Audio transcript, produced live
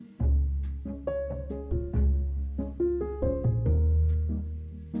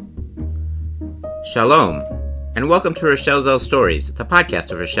Shalom, and welcome to Rochelle Zell Stories, the podcast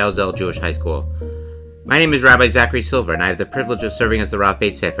of Rochelle Zell Jewish High School. My name is Rabbi Zachary Silver, and I have the privilege of serving as the Rav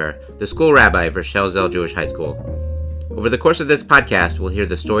Beit Sefer, the school rabbi of Rochelle Zell Jewish High School. Over the course of this podcast, we'll hear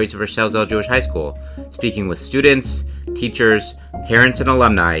the stories of Rochelle Zell Jewish High School, speaking with students, teachers, parents, and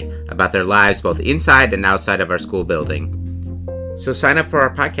alumni about their lives both inside and outside of our school building. So sign up for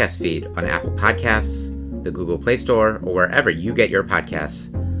our podcast feed on Apple Podcasts, the Google Play Store, or wherever you get your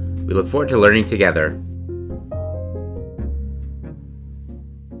podcasts. We look forward to learning together.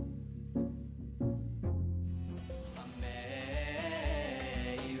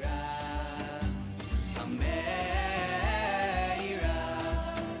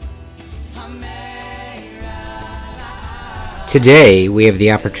 Today, we have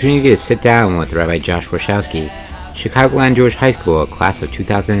the opportunity to sit down with Rabbi Josh Warshawski, Chicagoland Jewish High School, class of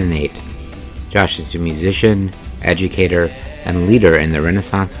 2008. Josh is a musician, educator, and leader in the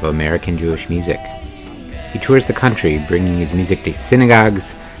renaissance of American Jewish music. He tours the country, bringing his music to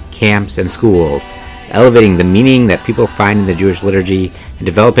synagogues, camps, and schools, elevating the meaning that people find in the Jewish liturgy and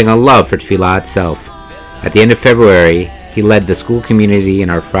developing a love for Tefillah itself. At the end of February, he led the school community in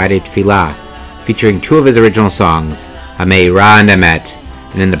our Friday Tefillah, featuring two of his original songs, Hamei Ra and Emet,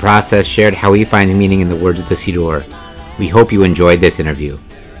 and in the process shared how he finds meaning in the words of the Siddur. We hope you enjoyed this interview.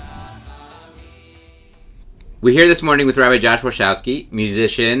 We're here this morning with Rabbi Josh Warshawski,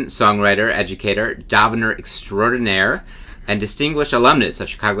 musician, songwriter, educator, davener extraordinaire, and distinguished alumnus of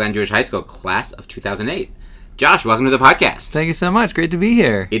Chicagoland Jewish High School, class of 2008. Josh, welcome to the podcast. Thank you so much. Great to be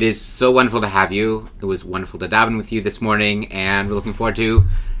here. It is so wonderful to have you. It was wonderful to daven with you this morning, and we're looking forward to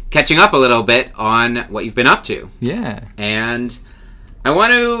catching up a little bit on what you've been up to. Yeah. And I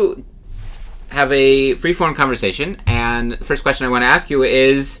want to have a free-form conversation, and the first question I want to ask you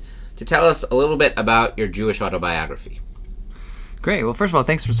is to tell us a little bit about your Jewish autobiography. Great. Well, first of all,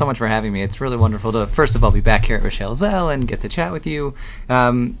 thanks so much for having me. It's really wonderful to, first of all, be back here at Rochelle Zell and get to chat with you.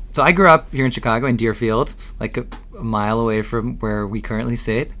 So I grew up here in Chicago, in Deerfield, like a mile away from where we currently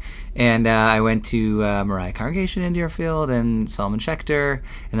sit. And I went to Moriah Congregation in Deerfield and Solomon Schechter,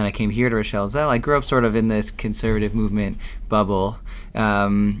 and then I came here to Rochelle Zell. I grew up sort of in this conservative movement bubble.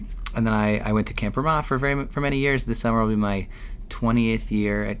 And then I went to Camp Vermont for many years. This summer will be my 20th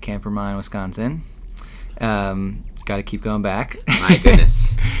year at Camp Vermont, Wisconsin. Got to keep going back. My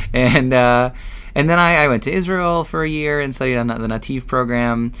goodness. And then I went to Israel for a year and studied on the Nativ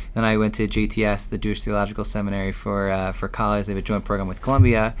program. Then I went to JTS, the Jewish Theological Seminary, for college. They have a joint program with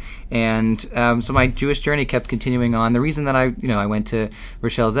Columbia. And so my Jewish journey kept continuing on. The reason that I went to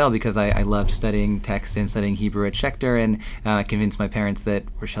Rochelle Zell because I loved studying text and studying Hebrew at Schechter, and I convinced my parents that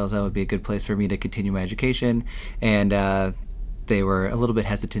Rochelle Zell would be a good place for me to continue my education. And they were a little bit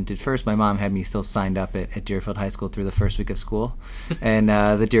hesitant at first. My mom had me still signed up at Deerfield High School through the first week of school. And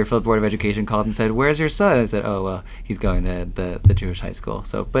the Deerfield Board of Education called and said, "Where's your son?" I said, "Oh, well, he's going to the Jewish high school."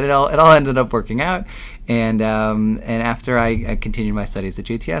 So, but it all ended up working out. And after I continued my studies at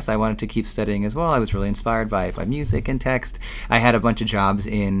JTS, I wanted to keep studying as well. I was really inspired by music and text. I had a bunch of jobs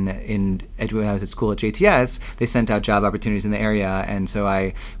when I was at school at JTS. They sent out job opportunities in the area, and so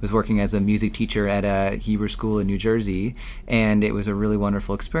I was working as a music teacher at a Hebrew school in New Jersey. And it was a really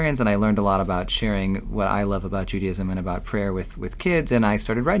wonderful experience, and I learned a lot about sharing what I love about Judaism and about prayer with kids, and I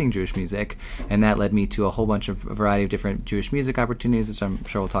started writing Jewish music, and that led me to a variety of different Jewish music opportunities, which I'm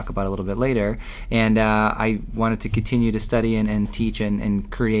sure we'll talk about a little bit later. And I wanted to continue to study and teach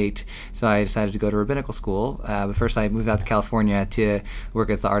and create, so I decided to go to rabbinical school. But first I moved out to California to work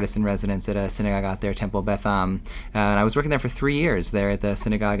as the artist in residence at a synagogue out there, Temple Beth Am, and I was working there for 3 years there at the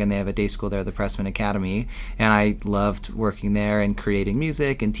synagogue, and they have a day school there, the Pressman Academy, and I loved working there and creating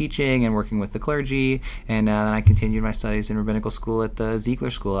music and teaching and working with the clergy. And then I continued my studies in rabbinical school at the Ziegler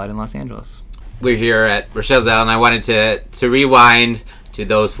School out in Los Angeles. We're here at Rochelle Zell, and I wanted to rewind to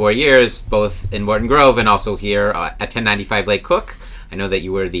those 4 years, both in Morton Grove and also here at 1095 Lake Cook. I know that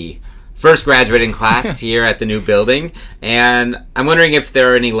you were the first graduating class here at the new building, and I'm wondering if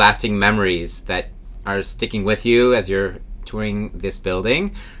there are any lasting memories that are sticking with you as you're touring this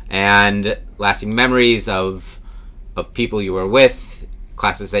building, and lasting memories of people you were with,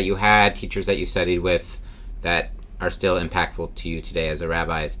 classes that you had, teachers that you studied with, that are still impactful to you today as a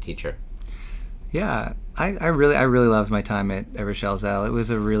rabbi, as a teacher. Yeah, I really loved my time at Rochelle Zell. It was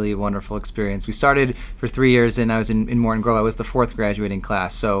a really wonderful experience. We started for 3 years, and I was in Morton Grove. I was the fourth graduating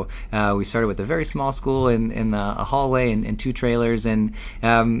class. So we started with a very small school in a hallway and 2 trailers, and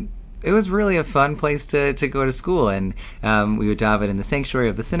it was really a fun place to go to school, and we would daven in the sanctuary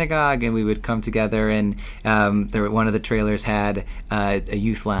of the synagogue, and we would come together, and one of the trailers had a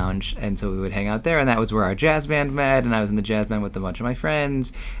youth lounge, and so we would hang out there, and that was where our jazz band met, and I was in the jazz band with a bunch of my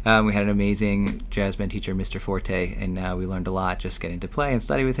friends. We had an amazing jazz band teacher, Mr. Forte, and we learned a lot just getting to play and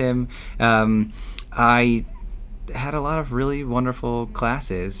study with him. I had a lot of really wonderful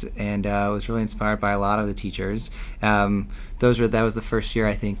classes, and was really inspired by a lot of the teachers. That was the first year,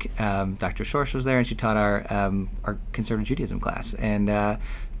 I think, Dr. Schorsch was there, and she taught our Conservative Judaism class,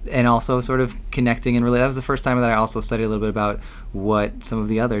 and also sort of connecting and really, that was the first time that I also studied a little bit about what some of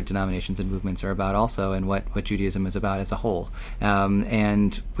the other denominations and movements are about also, and what Judaism is about as a whole.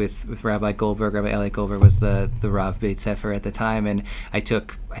 And with Rabbi Goldberg, Rabbi Eli Goldberg was the Rav Beit Sefer at the time, and I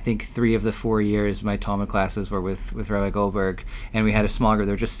took, I think, 3 of the 4 years my Talmud classes were with Rabbi Goldberg, and we had a small group.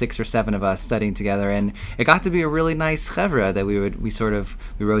 There were just 6 or 7 of us studying together, and it got to be a really nice chevra that we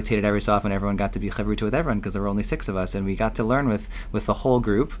rotated every so often. Everyone got to be chevrita with everyone because there were only 6 of us, and we got to learn with the whole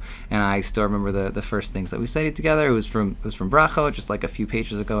group. And I still remember the first things that we studied together. It was from Bracho, just like a few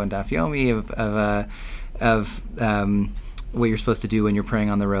pages ago in Daf Yomi of what you're supposed to do when you're praying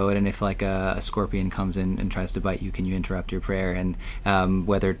on the road, and if like a scorpion comes in and tries to bite you, can you interrupt your prayer, and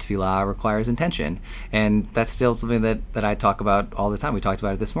whether tefillah requires intention. And that's still something that I talk about all the time. We talked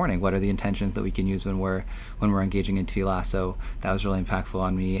about it this morning. What are the intentions that we can use when we're engaging in tefillah? So that was really impactful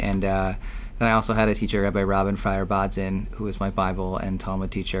on me. And then I also had a teacher, Rabbi Robin Fryer Bodzin, who was my Bible and Talmud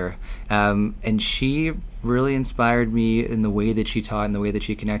teacher. And she really inspired me in the way that she taught and the way that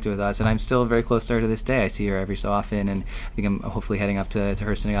she connected with us. And I'm still very close to her to this day. I see her every so often, and I think I'm hopefully heading up to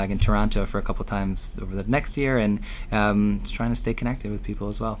her synagogue in Toronto for a couple times over the next year, and just trying to stay connected with people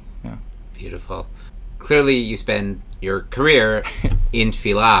as well. Yeah. Beautiful. Clearly, you spend your career in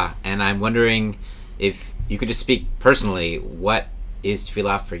tefillah, and I'm wondering if you could just speak personally, what is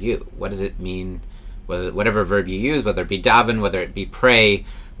tefillah for you? What does it mean, whatever verb you use, whether it be daven, whether it be pray,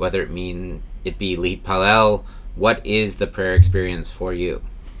 whether it be litpalel, what is the prayer experience for you?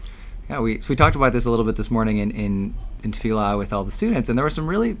 Yeah, we talked about this a little bit this morning in tefillah with all the students, and there were some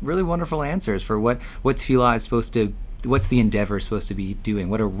really, really wonderful answers for what tefillah is supposed to, what's the endeavor supposed to be doing,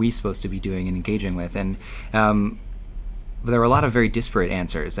 what are we supposed to be doing and engaging with. And there were a lot of very disparate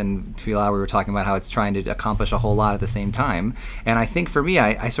answers, and tefillah, we were talking about how it's trying to accomplish a whole lot at the same time. And I think for me,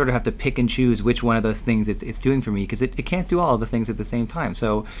 I sort of have to pick and choose which one of those things it's doing for me, because it can't do all of the things at the same time.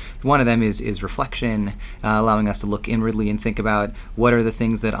 So one of them is reflection, allowing us to look inwardly and think about what are the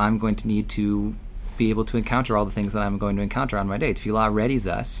things that I'm going to need to be able to encounter all the things that I'm going to encounter on my day. Tefillah readies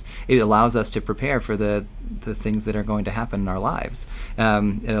us. It allows us to prepare for the things that are going to happen in our lives.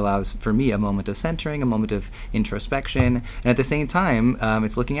 It allows, for me, a moment of centering, a moment of introspection, and at the same time,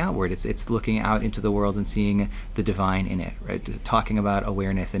 it's looking outward. It's looking out into the world and seeing the divine in it, right? Talking about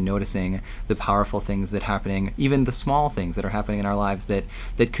awareness and noticing the powerful things that are happening, even the small things that are happening in our lives that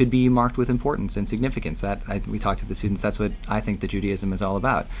could be marked with importance and significance. We talked to the students, that's what I think that Judaism is all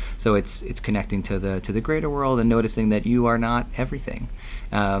about. So it's connecting to the greater world and noticing that you are not everything.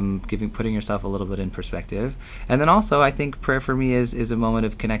 Putting yourself a little bit in perspective. And then also, I think prayer for me is a moment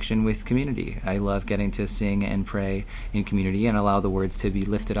of connection with community. I love getting to sing and pray in community and allow the words to be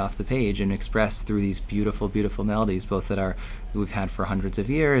lifted off the page and expressed through these beautiful, beautiful melodies, both that we've had for hundreds of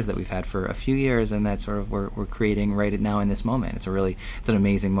years, that we've had for a few years, and that sort of we're creating right now in this moment. It's an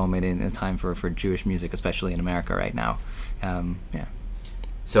amazing moment in a time for Jewish music, especially in America right now. Yeah.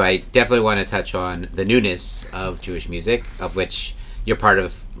 So I definitely want to touch on the newness of Jewish music, of which you're part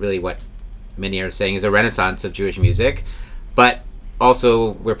of really what many are saying is a renaissance of Jewish music, but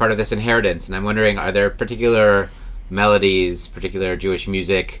also we're part of this inheritance. And I'm wondering, are there particular melodies, particular Jewish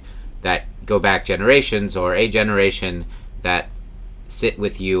music that go back generations or a generation that sit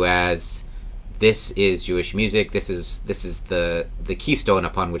with you as this is Jewish music, this is the keystone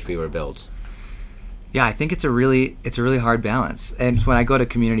upon which we were built? Yeah, I think it's a really hard balance. And when I go to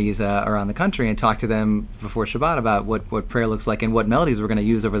communities around the country and talk to them before Shabbat about what prayer looks like and what melodies we're going to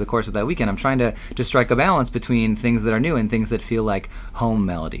use over the course of that weekend, I'm trying to strike a balance between things that are new and things that feel like home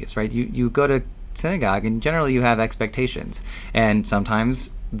melodies, right? You go to synagogue and generally you have expectations, and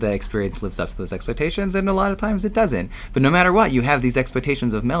sometimes the experience lives up to those expectations, and a lot of times it doesn't. But no matter what, you have these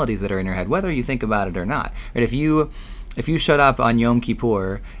expectations of melodies that are in your head, whether you think about it or not. Right? If you showed up on Yom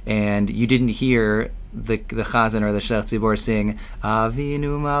Kippur and you didn't hear the Chazan or the Shlech Tzibor sing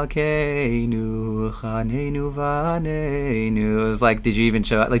Avinu Malkeinu Chanenu Vaneinu, it was like, did you even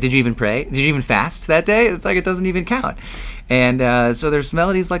show up? Like, did you even pray? Did you even fast that day? It's like it doesn't even count. And so there's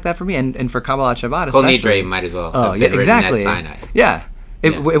melodies like that for me, and for Kabbalat Shabbat especially. Kol Nidre might as well. Oh, yeah, exactly. At Sinai. Yeah.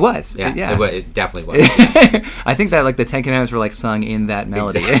 It was. Yeah. It definitely was. Yes. I think that like the Ten Commandments were like sung in that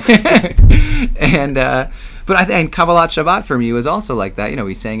melody. Exactly. And but I think Kabbalat Shabbat for me was also like that.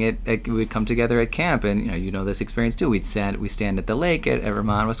 We sang it. We would come together at camp, and this experience too. We stand at the lake at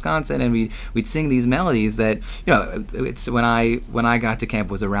Vermont, Wisconsin, and we'd sing these melodies that it's when I got to camp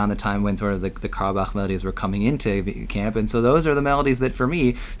was around the time when sort of the Carlebach melodies were coming into camp, and so those are the melodies that for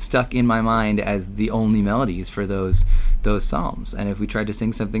me stuck in my mind as the only melodies for those psalms. And if we tried to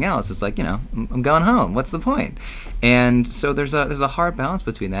sing something else, it's like I'm going home. What's the point? And so there's a hard balance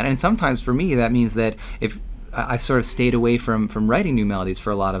between that, and sometimes for me that means that if I sort of stayed away from writing new melodies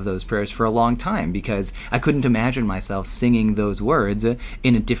for a lot of those prayers for a long time because I couldn't imagine myself singing those words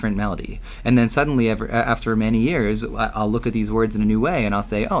in a different melody. And then suddenly, after many years, I'll look at these words in a new way and I'll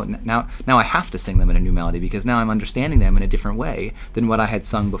say, oh, now I have to sing them in a new melody because now I'm understanding them in a different way than what I had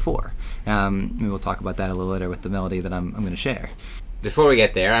sung before. Maybe we'll talk about that a little later with the melody that I'm going to share. Before we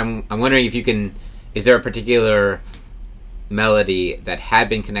get there, I'm wondering if you can, is there a particular melody that had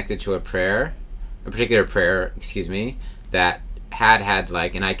been connected to a particular prayer, that had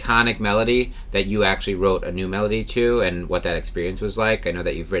like an iconic melody that you actually wrote a new melody to, and what that experience was like? I know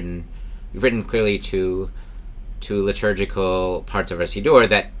that you've written clearly to liturgical parts of a Siddur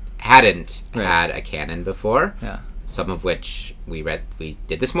that hadn't had a canon before. Yeah. Some of which we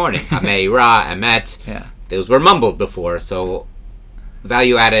did this morning. Amei, Ra, Emet. Yeah. Those were mumbled before, so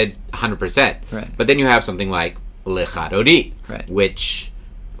value added 100%. Right. But then you have something like Lecha Dodi, which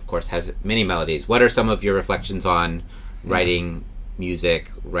course has many melodies. What are some of your reflections on writing music,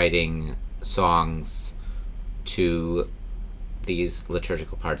 writing songs to these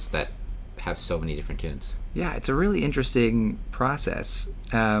liturgical parts that have so many different tunes? Yeah, it's a really interesting process.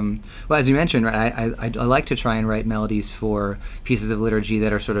 Well, as you mentioned, right, I like to try and write melodies for pieces of liturgy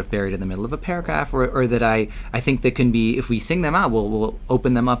that are sort of buried in the middle of a paragraph, or that I think that can be, if we sing them out, we'll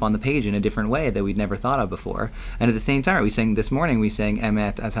open them up on the page in a different way that we'd never thought of before. And at the same time, we sang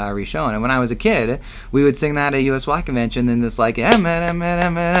Emet Atah Rishon. And when I was a kid, we would sing that at USY convention, and this like Emet, Emet,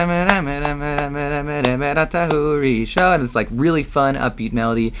 Emet, Emet, Emet, Emet, Emet, Emet, Emet Atahu Rishon. And it's like really fun, upbeat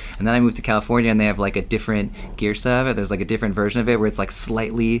melody. And then I moved to California, and they have like a different girsa of it. There's like a different version of it where it's like slightly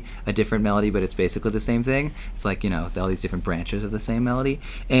a different melody, but it's basically the same thing. It's like, all these different branches of the same melody.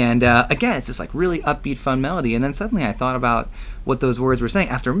 And again, it's this like really upbeat, fun melody. And then suddenly I thought about what those words were saying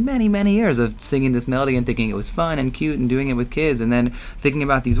after many, many years of singing this melody and thinking it was fun and cute and doing it with kids, and then thinking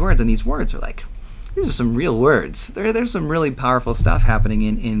about these words, and these words are like, these are some real words. There's some really powerful stuff happening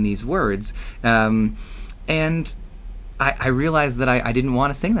in these words. And I realized that I didn't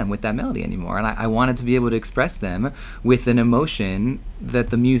want to sing them with that melody anymore, and I wanted to be able to express them with an emotion that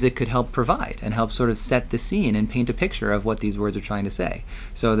the music could help provide and help sort of set the scene and paint a picture of what these words are trying to say.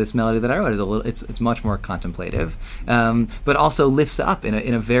 So this melody that I wrote is it's much more contemplative, but also lifts up in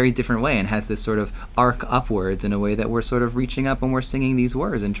a very different way and has this sort of arc upwards in a way that we're sort of reaching up when we're singing these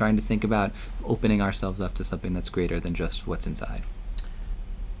words and trying to think about opening ourselves up to something that's greater than just what's inside.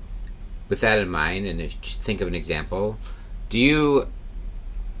 With that in mind, and if you think of an example, do you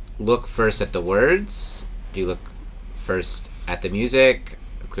look first at the words? Do you look first at the music?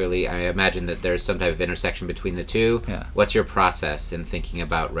 Clearly, I imagine that there's some type of intersection between the two. Yeah. What's your process in thinking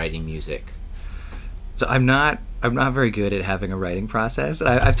about writing music? So I'm not very good at having a writing process.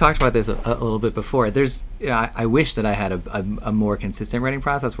 I've talked about this a little bit before. I wish that I had a more consistent writing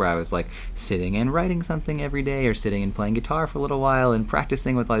process where I was like sitting and writing something every day, or sitting and playing guitar for a little while and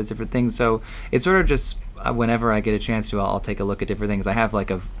practicing with all these different things. So it's sort of just whenever I get a chance to, I'll take a look at different things. I have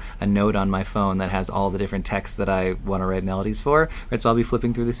like a note on my phone that has all the different texts that I want to write melodies for. Right? So I'll be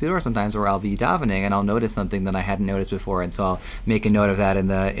flipping through the Siddur sometimes, where I'll be davening and I'll notice something that I hadn't noticed before, and so I'll make a note of that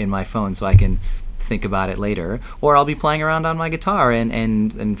in my phone so I can think about it later. Or I'll be playing around on my guitar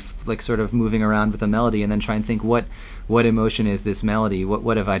and like sort of moving around with a melody, and then try and think what emotion is this melody,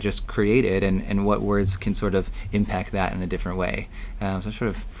 what have I just created, and what words can sort of impact that in a different way. So it sort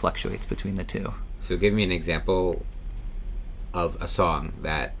of fluctuates between the two. So give me an example of a song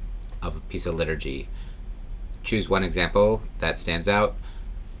of a piece of liturgy. Choose one example that stands out.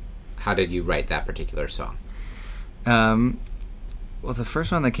 How did you write that particular song? Well, the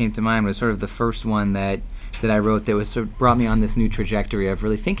first one that came to mind was sort of the first one that I wrote that was sort of brought me on this new trajectory of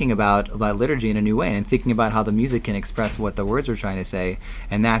really thinking about liturgy in a new way and thinking about how the music can express what the words were trying to say.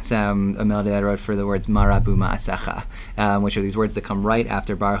 And that's a melody that I wrote for the words Marabu Ma'asecha, which are these words that come right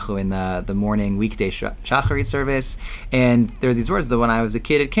after Baruch Hu in the morning weekday Shacharit service. And there are these words that when I was a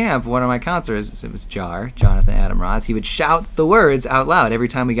kid at camp, one of my counselors, it was Jonathan Adam Ross, he would shout the words out loud every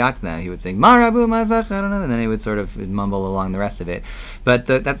time we got to them. He would sing Marabu Ma'asecha, I don't know, and then he would sort of mumble along the rest of it. But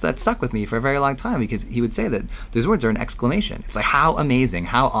that stuck with me for a very long time, because he would say say that these words are an exclamation. It's like, how amazing,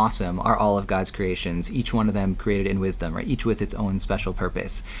 how awesome are all of God's creations, each one of them created in wisdom, right? Each with its own special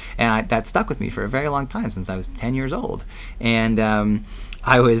purpose. And that stuck with me for a very long time, since I was 10 years old. And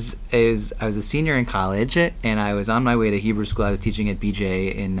I was a senior in college, and I was on my way to Hebrew school. I was teaching at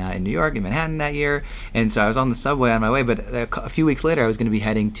BJ in New York, in Manhattan that year, and so I was on the subway on my way. But a few weeks later, I was going to be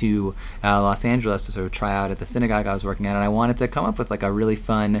heading to Los Angeles to sort of try out at the synagogue I was working at, and I wanted to come up with like a really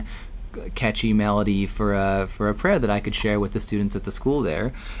fun, catchy melody for a prayer that I could share with the students at the school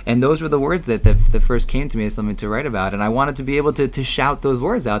there. And those were the words that first came to me as something to write about. And I wanted to be able to shout those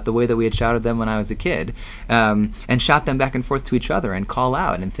words out the way that we had shouted them when I was a kid, and shout them back and forth to each other and call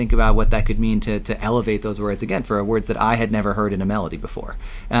out and think about what that could mean to elevate those words again for words that I had never heard in a melody before.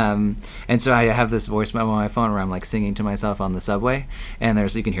 And so I have this voice memo on my phone where I'm like singing to myself on the subway, and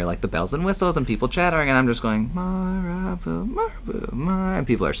you can hear like the bells and whistles and people chattering, and I'm just going, Marabu, Marabu, Mar, and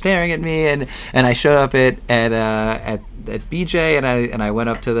people are staring at me, and I showed up at BJ, and I went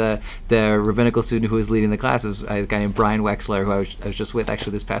up to the rabbinical student who was leading the class. It was a guy named Brian Wexler, who I was just with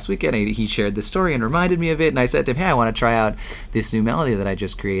actually this past weekend. And he shared this story and reminded me of it, and I said to him, hey, I want to try out this new melody that I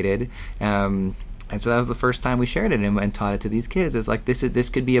just created. And so that was the first time we shared it and taught it to these kids. It's like this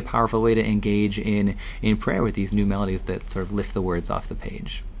could be a powerful way to engage in prayer with these new melodies that sort of lift the words off the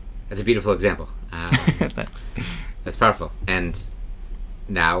page. That's a beautiful example. Thanks. That's powerful. And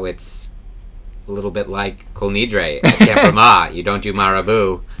now it's a little bit like Kol Nidre at Camp Ramah. You don't do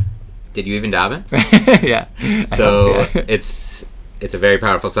Marabu. Did you even daven? Yeah. So it's a very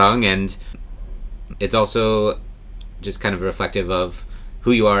powerful song, and it's also just kind of reflective of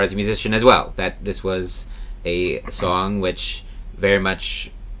who you are as a musician as well. That this was a song which very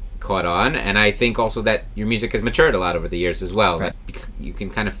much caught on, and I think also that your music has matured a lot over the years as well. Right. You can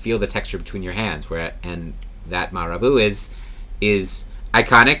kind of feel the texture between your hands, and that Marabu is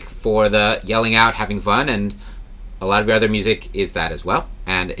iconic for the yelling out, having fun, and a lot of your other music is that as well.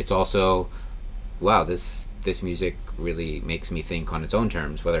 And it's also, wow, this music really makes me think on its own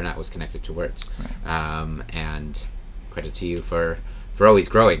terms, whether or not it was connected to words. Right. And credit to you for always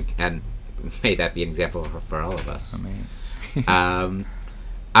growing, and may that be an example for all of us. Amen.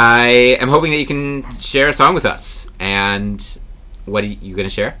 I am hoping that you can share a song with us. And what are you going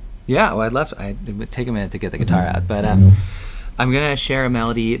to share? Yeah, well, I'd love to. It would take a minute to get the guitar out, but I'm going to share a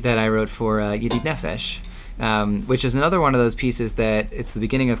melody that I wrote for Yedid Nefesh, which is another one of those pieces that it's the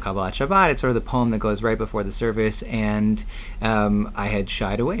beginning of Kabbalat Shabbat. It's sort of the poem that goes right before the service, and I had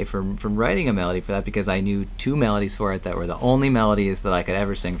shied away from writing a melody for that because I knew two melodies for it that were the only melodies that I could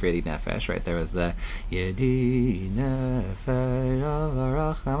ever sing for Yedid Nefesh. Right, there was the Yedid Nefesh,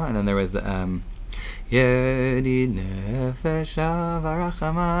 and then there was the Yedid Nefesh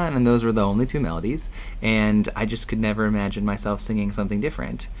Avarachaman, and those were the only two melodies, and I just could never imagine myself singing something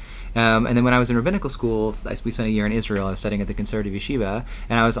different. And then when I was in rabbinical school, we spent a year in Israel. I was studying at the conservative yeshiva,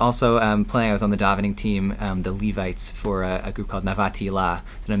 and I was also I was on the davening team, the Levites, for a group called Navati La.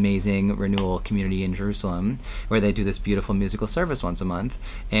 It's an amazing renewal community in Jerusalem where they do this beautiful musical service once a month,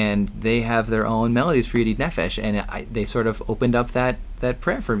 and they have their own melodies for Yedid Nefesh, and they sort of opened up that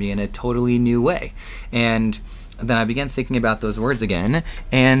prayer for me in a totally new way. And then I began thinking about those words again,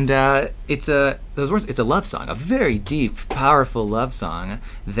 and it's a love song, a very deep, powerful love song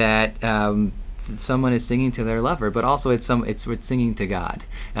that someone is singing to their lover, but also it's singing to God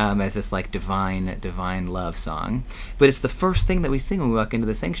as this like divine love song. But it's the first thing that we sing when we walk into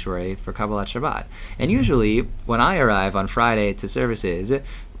the sanctuary for Kabbalat Shabbat. And usually when I arrive on Friday to services,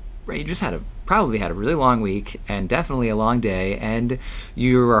 you just probably had a really long week and definitely a long day, and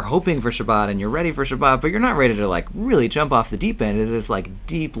you are hoping for Shabbat and you're ready for Shabbat, but you're not ready to like really jump off the deep end. It's like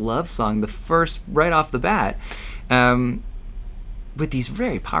deep love song, the first right off the bat, with these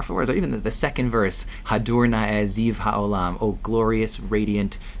very powerful words, or even the second verse, Hadur na'eh ziv ha'olam, O glorious,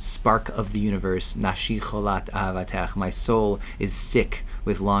 radiant spark of the universe, Nashi cholat ahavatech, my soul is sick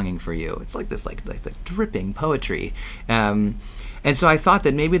with longing for you. It's like this like dripping poetry. And so I thought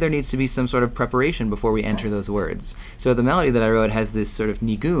that maybe there needs to be some sort of preparation before we enter those words. So the melody that I wrote has this sort of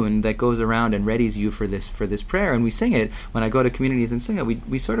nigun that goes around and readies you for this prayer, and we sing it when I go to communities and sing it.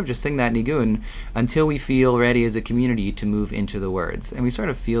 We sort of just sing that nigun until we feel ready as a community to move into the words, and we sort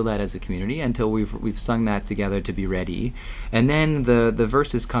of feel that as a community until we've sung that together to be ready, and then the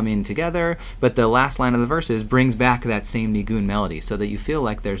verses come in together. But the last line of the verses brings back that same nigun melody, so that you feel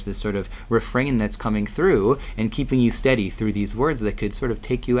like there's this sort of refrain that's coming through and keeping you steady through these words that could sort of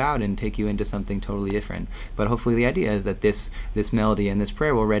take you out and take you into something totally different. But hopefully the idea is that this melody and this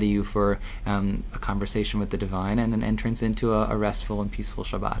prayer will ready you for a conversation with the divine and an entrance into a restful and peaceful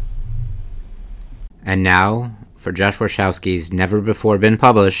Shabbat. And now, for Josh Warshawski's never before been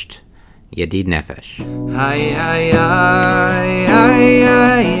published Yadid Nefesh. Ay ay ay ay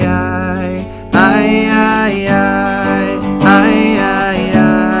ay ay ay ay ay ay Ay ay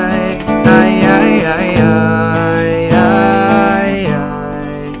ay ay ay ay ay ay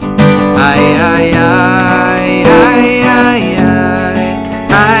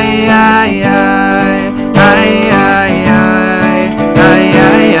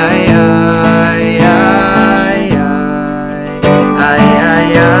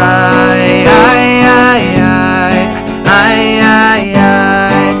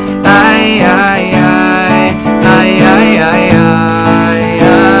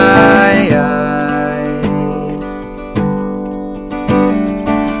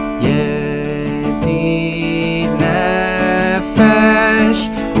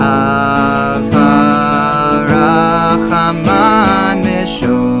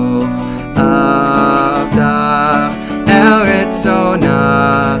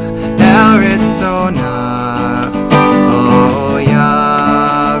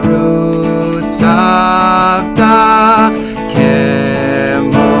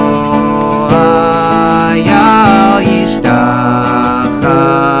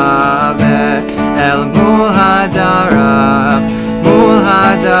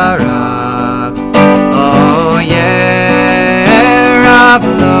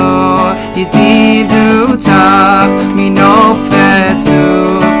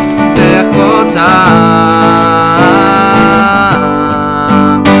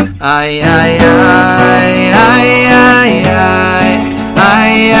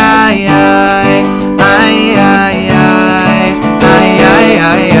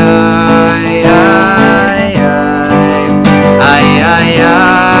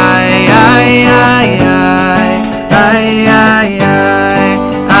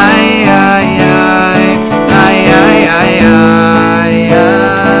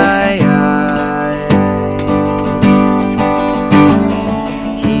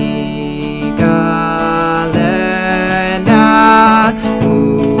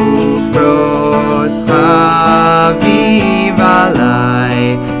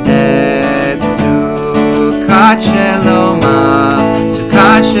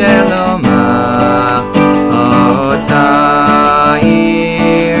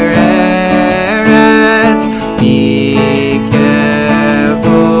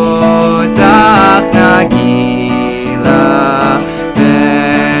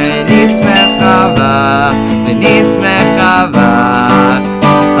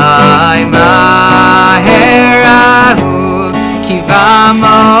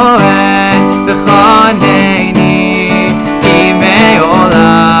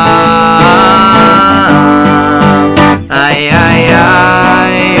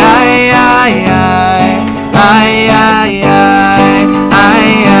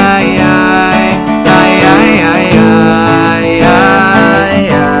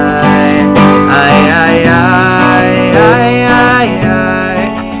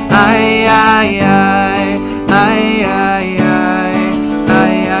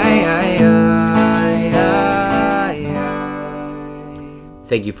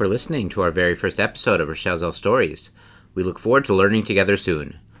Thank you for listening to our very first episode of Rochelle Zell Stories. We look forward to learning together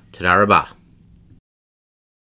soon. Toda Rabah.